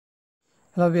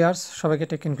Hello viewers, সবাইকে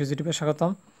take ইনকুইজিটিভে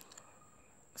স্বাগতম।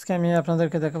 আজকে আমি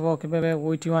আপনাদেরকে দেখাবো কীভাবে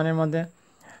T1 এর মধ্যে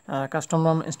কাস্টম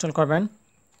রম ইনস্টল করবেন।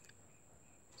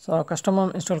 সো কাস্টম রম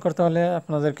ইনস্টল করতে হলে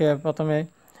আপনাদেরকে প্রথমে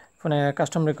ফোনে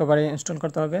কাস্টম রিকভারি ইনস্টল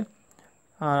করতে হবে।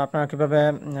 আর আপনারা কীভাবে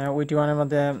T1 এর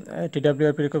মধ্যে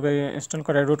TWRP রিকভারি ইনস্টল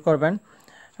করে রুট করবেন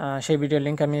সেই ভিডিওর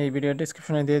লিঙ্ক আমি এই ভিডিও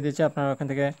ডিসক্রিপশনে দিয়ে দিচ্ছি, আপনারা ওখান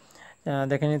থেকে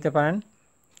দেখে নিতে পারেন।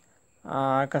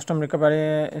 আর কাস্টম রিকভারি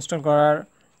ইনস্টল করার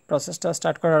প্রসেসটা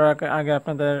স্টার্ট করার আগে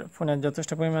আপনাদের ফোনের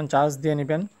যথেষ্ট পরিমাণ চার্জ দিয়ে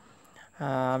নেবেন।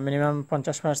 মিনিমাম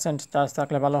 50% চার্জ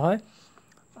থাকলে ভালো হয়।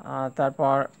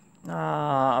 তারপর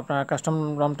আপনার কাস্টম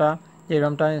রমটা যে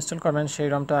রমটা ইনস্টল করবেন সেই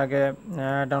রমটা আগে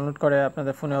ডাউনলোড করে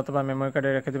আপনাদের ফোনে অথবা মেমোরি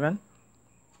কার্ডে রেখে দেবেন।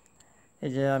 এই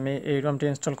যে আমি এই রমটি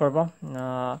ইনস্টল করব।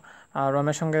 আর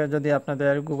রমের সঙ্গে যদি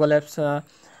আপনাদের গুগল অ্যাপস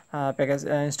প্যাকেজ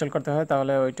ইনস্টল করতে হয়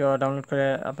তাহলে ওইটাও ডাউনলোড করে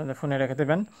আপনাদের ফোনে রেখে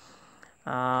দেবেন।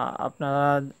 আপনারা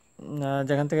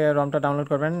যেখান থেকে রমটা ডাউনলোড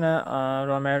করবেন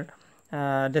রমের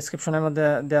ডেসক্রিপশনের মধ্যে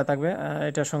দেওয়া থাকবে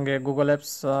এটার সঙ্গে গুগল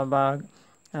অ্যাপস বা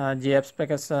জি অ্যাপস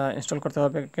প্যাকেজ ইনস্টল করতে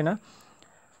হবে কিনা।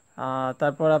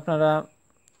 তারপর আপনারা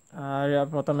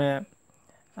প্রথমে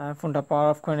ফোনটা পাওয়ার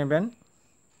অফ করে নেবেন।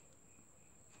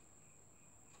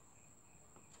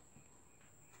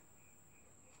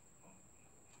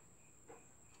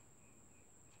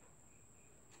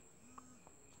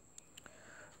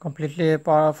 কমপ্লিটলি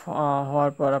পাওয়ার অফ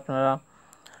হওয়ার পর আপনারা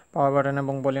পাওয়ার বাটন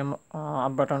এবং ভলিউম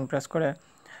আপ বাটন প্রেস করে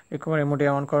রিকভারি মোডে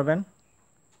অন করবেন।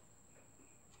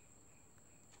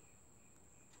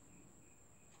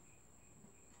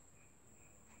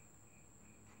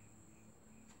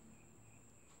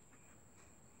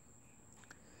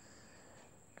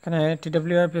 এখানে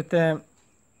TWRP-তে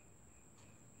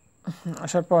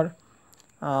আসার পর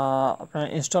আপনারা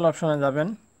ইনস্টল অপশনে যাবেন,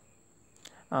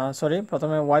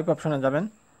 প্রথমে ওয়াইপ অপশনে যাবেন।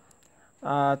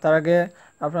 তার আগে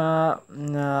আপনারা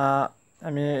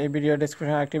আমি এই ভিডিও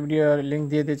ডেসক্রিপশনে একটি ভিডিও লিঙ্ক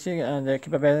দিয়ে দিচ্ছি যে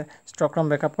কীভাবে স্টক রম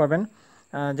ব্যাকআপ করবেন।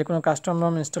 যে কোনো কাস্টম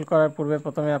রম ইনস্টল করার পূর্বে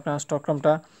প্রথমে আপনার স্টক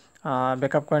রমটা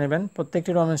ব্যাকআপ করে নেবেন।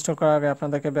 প্রত্যেকটি রম ইনস্টল করার আগে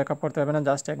আপনাদেরকে ব্যাকআপ করতে হবে না,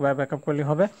 জাস্ট একবার ব্যাকআপ করলেই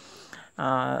হবে।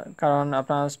 কারণ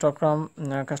আপনার স্টক রম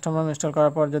কাস্টম রম ইনস্টল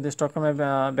করার পর যদি স্টক রমে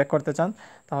ব্যাক করতে চান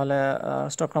তাহলে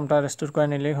স্টক রমটা রেস্টোর করে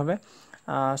নিলেই হবে।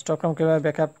 স্টক রম কীভাবে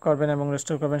ব্যাকআপ করবেন এবং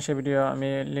রেস্টোর করবেন সেই ভিডিও আমি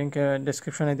লিঙ্ক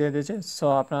ডেসক্রিপশনে দিয়ে দিয়েছি। সো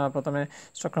আপনারা প্রথমে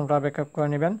স্টক রমটা ব্যাকআপ করে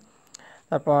নেবেন।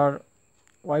 তারপর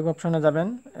ওয়াইপ অপশনে যাবেন,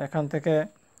 এখান থেকে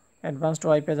অ্যাডভান্সড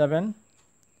ওয়াইপে যাবেন।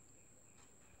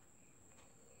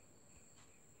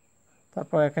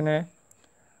 তারপর এখানে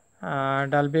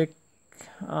ডালবিক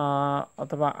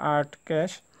অথবা আর্ট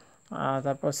ক্যাশ,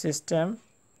 তারপর সিস্টেম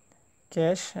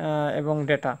ক্যাশ এবং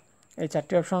ডেটা, এই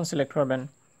চারটি অপশন সিলেক্ট করবেন।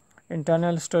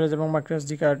 ইন্টারনাল স্টোরেজ এবং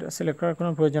মাইক্রোএসডি কার্ড সিলেক্ট করার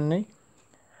কোনো প্রয়োজন নেই।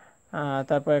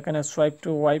 তারপর এখানে সোয়াইপ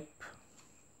টু ওয়াইপ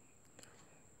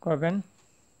করবেন।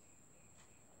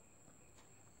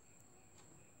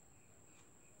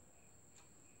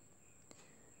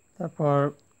 তারপর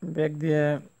ব্যাক দিয়ে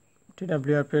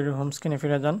TWRP-র হোম স্ক্রিনে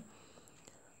ফিরে যান।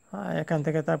 এখান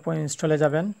থেকে তারপর ইনস্টলে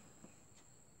যাবেন।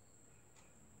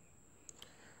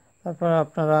 তারপর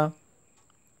আপনারা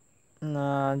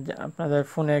আপনাদের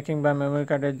ফোনে কিংবা মেমোরি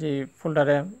কার্ডের যে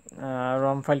ফোল্ডারে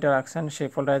রম ফাইলটা রাখছেন সেই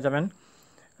ফোল্ডারে যাবেন।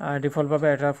 ডিফল্টভাবে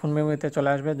এটা ফোন মেমোরিতে চলে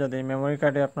আসবে। যদি মেমোরি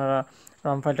কার্ডে আপনারা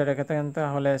রম ফাইলটা রেখে থাকেন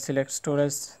তাহলে সিলেক্ট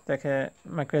স্টোরেজ থেকে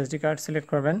মাইক্রোএসডি কার্ড সিলেক্ট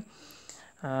করবেন।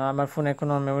 আমার ফোনে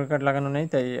কোনো মেমোরি কার্ড লাগানো নেই,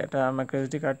 তাই এটা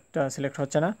মাইক্রোএসডি কার্ডটা সিলেক্ট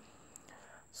হচ্ছে না।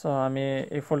 সো আমি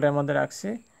এই ফোল্ডারের মধ্যে রাখছি।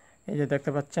 এই যে দেখতে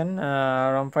পাচ্ছেন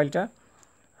রম ফাইলটা।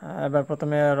 এবার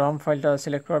প্রথমে রম ফাইলটা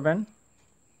সিলেক্ট করবেন,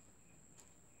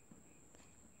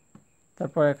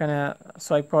 তারপর এখানে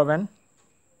সোয়াইপ করবেন।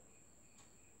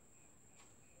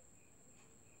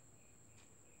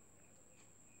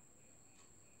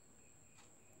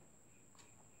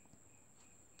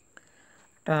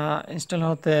 এটা ইনস্টল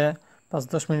হতে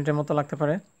 5-10 মিনিটের মতো লাগতে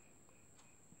পারে।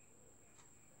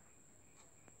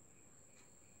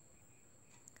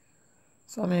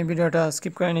 সো আমি ভিডিওটা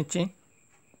স্কিপ করে নিচ্ছি।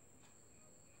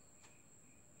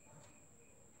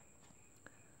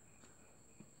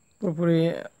 পুরোপুরি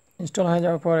ইনস্টল হয়ে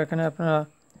যাওয়ার পর এখানে আপনারা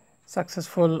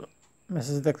সাকসেসফুল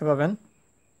মেসেজ দেখতে পাবেন।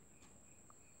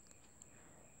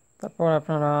 তারপর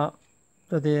আপনারা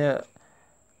যদি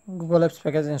গুগল অ্যাপস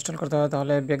প্যাকেজ ইনস্টল করতে হয়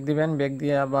তাহলে ব্যাক দিবেন। ব্যাক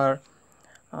দিয়ে আবার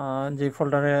যে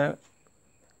ফোল্ডারে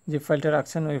যে ফাইলটা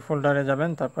রাখছেন ওই ফোল্ডারে যাবেন।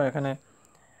 তারপর এখানে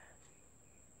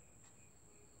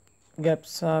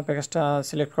গ্যাপস প্যাকেজটা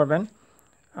সিলেক্ট করবেন।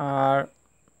 আর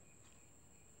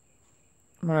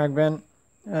মনে রাখবেন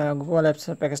গুগল অ্যাপস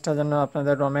প্যাকেজটার জন্য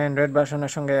আপনাদের রমে অ্যান্ড্রয়েড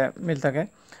ভার্সনের সঙ্গে মিল থাকে।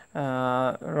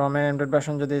 রমে অ্যান্ড্রয়েড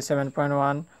ভার্সন যদি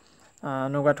 7.1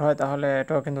 নুগাট হয় তাহলে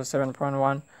এটাও কিন্তু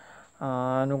 7.1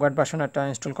 নুগাট ভার্সন একটা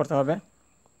ইনস্টল করতে হবে।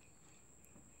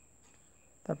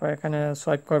 তারপর এখানে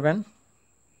সোয়াইপ করবেন।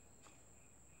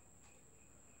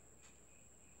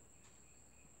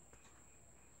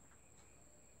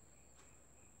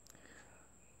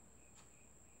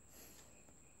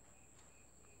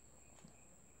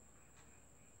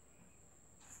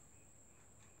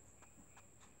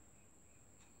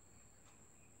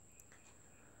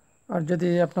 আর যদি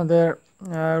আপনাদের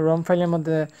রম ফাইলের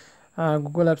মধ্যে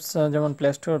গুগল অ্যাপস যেমন প্লে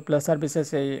স্টোর, প্লে সার্ভিসেস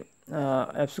এই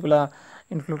অ্যাপসগুলো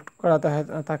ইনক্লুড করা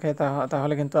থাকে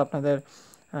তাহলে কিন্তু আপনাদের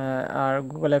আর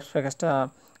গুগল অ্যাপস প্যাকেজটা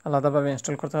আলাদাভাবে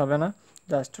ইনস্টল করতে হবে না,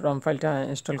 জাস্ট রম ফাইলটা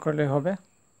ইনস্টল করলেই হবে।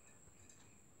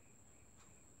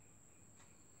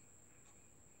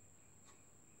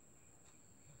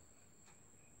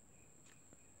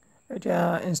 এটা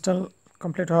ইনস্টল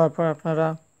কমপ্লিট হওয়ার পর আপনারা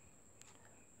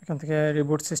এখান থেকে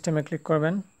রিবুট সিস্টেমে ক্লিক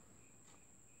করবেন।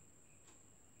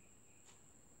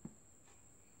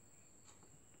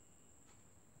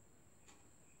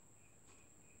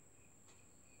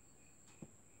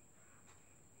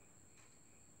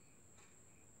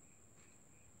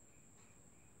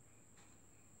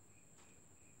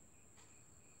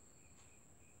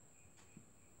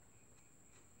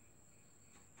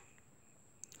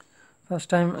 ফার্স্ট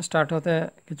টাইম স্টার্ট হতে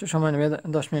কিছু সময় নেবে,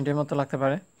 10 মিনিটের মতো লাগতে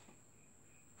পারে,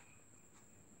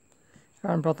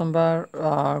 কারণ প্রথমবার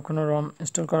কোনো রম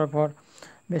ইনস্টল করার পর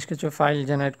বেশ কিছু ফাইল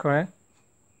জেনারেট করে।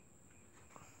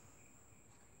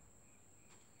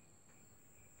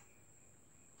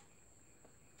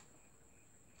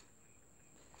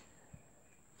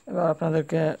 এবার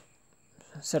আপনাদেরকে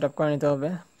সেট আপ করে নিতে হবে।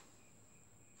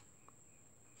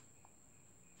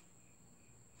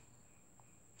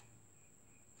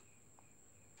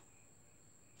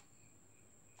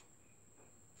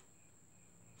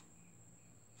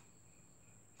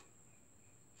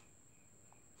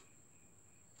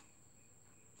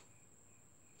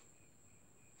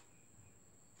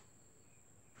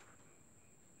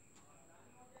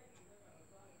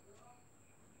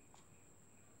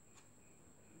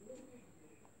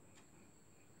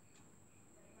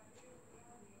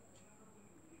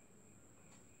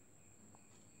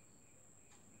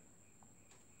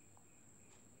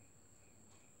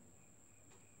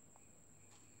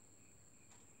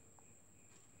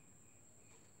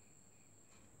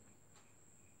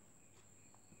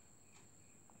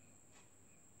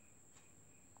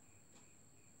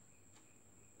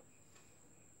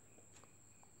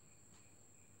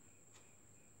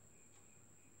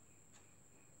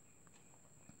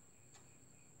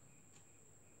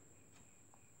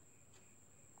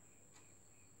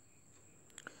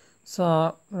 সো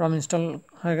রম ইনস্টল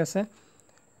হয়ে গেছে।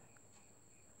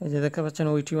 এই যে দেখতে পাচ্ছেন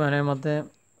T1 এর মধ্যে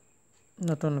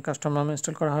নতুন কাস্টম রম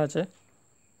ইনস্টল করা হয়েছে।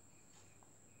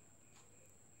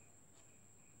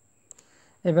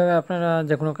 এইভাবে আপনারা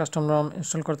যে কোনো কাস্টম রম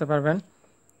ইনস্টল করতে পারবেন।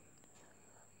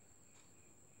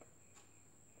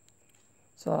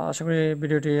 সো আশা করি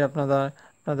ভিডিওটি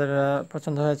আপনাদের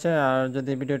পছন্দ হয়েছে। আর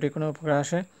যদি ভিডিওটি কোনো উপকার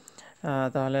আসে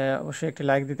তাহলে অবশ্যই একটি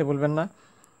লাইক দিতে ভুলবেন না।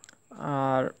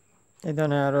 আর এই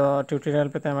ধরনের আরও টিউটোরিয়াল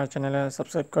পেতে আমার চ্যানেলে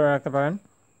সাবস্ক্রাইব করে রাখতে পারেন।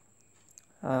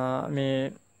 আমি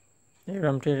এই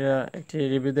রমটির একটি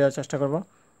রিভিউ দেওয়ার চেষ্টা করব।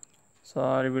 সো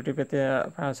রিভিউটি পেতে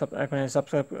আপনারা এখনই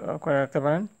সাবস্ক্রাইব করে রাখতে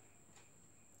পারেন।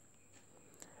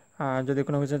 আর যদি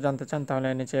কোনো কিছু জানতে চান তাহলে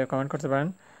নিচে কমেন্ট করতে পারেন।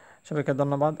 সবাইকে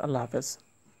ধন্যবাদ। আল্লাহ হাফেজ।